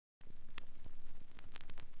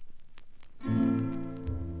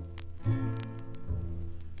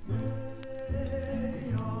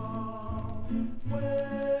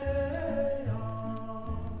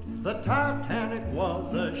Titanic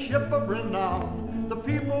was a ship of renown. The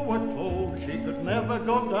people were told she could never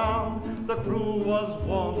go down. The crew was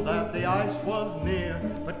warned that the ice was near,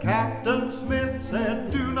 but Captain Smith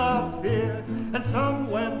said, do not fear. And some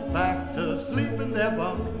went back to sleep in their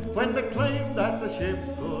bunk when they claimed that the ship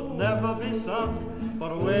could never be sunk.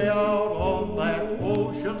 But way out on that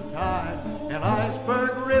ocean tide, an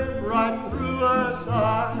iceberg ripped right through her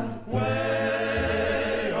side.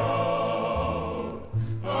 Way out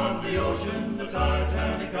on the ocean, the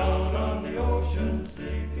Titanic out on the ocean,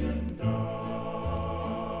 sinking down.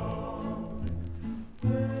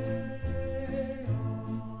 Way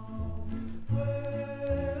out.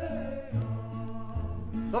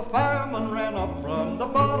 The fireman ran up from the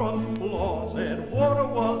bottom floor, said water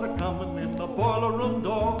was a-comin' in the boiler room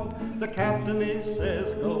door. The captain, he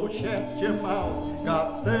says, go shut your mouth.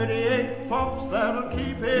 Got 38 pumps that'll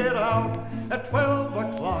keep it out. At 12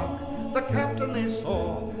 o'clock, the captain, he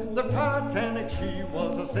saw the Titanic, she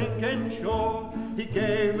was a-sinking shore. He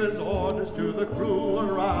gave his orders to the crew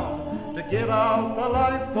around to get out the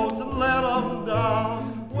lifeboats and let 'em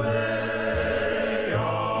down. Way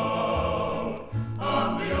out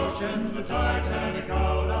on the ocean, the Titanic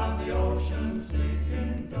out on the ocean,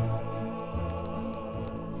 sinking down.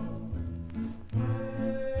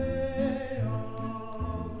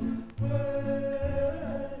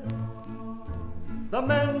 The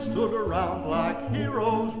men stood around like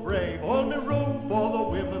heroes brave, only room for the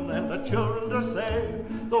women and the children to save.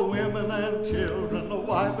 The women and children are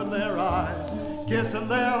wiping their eyes, kissing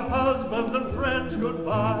their husbands and friends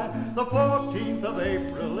goodbye. The 14th of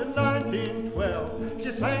April in 1912,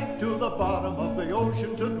 she sank to the bottom of the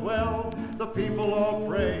ocean to dwell. The people all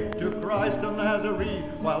prayed to Christ of Nazareth,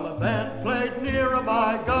 while the band played Nearer,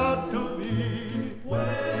 My God, to Thee.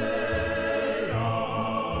 Way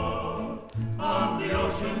out on the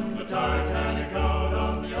ocean, the Titanic out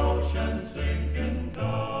on the ocean, sinking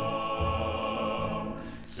down,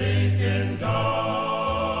 sinking down.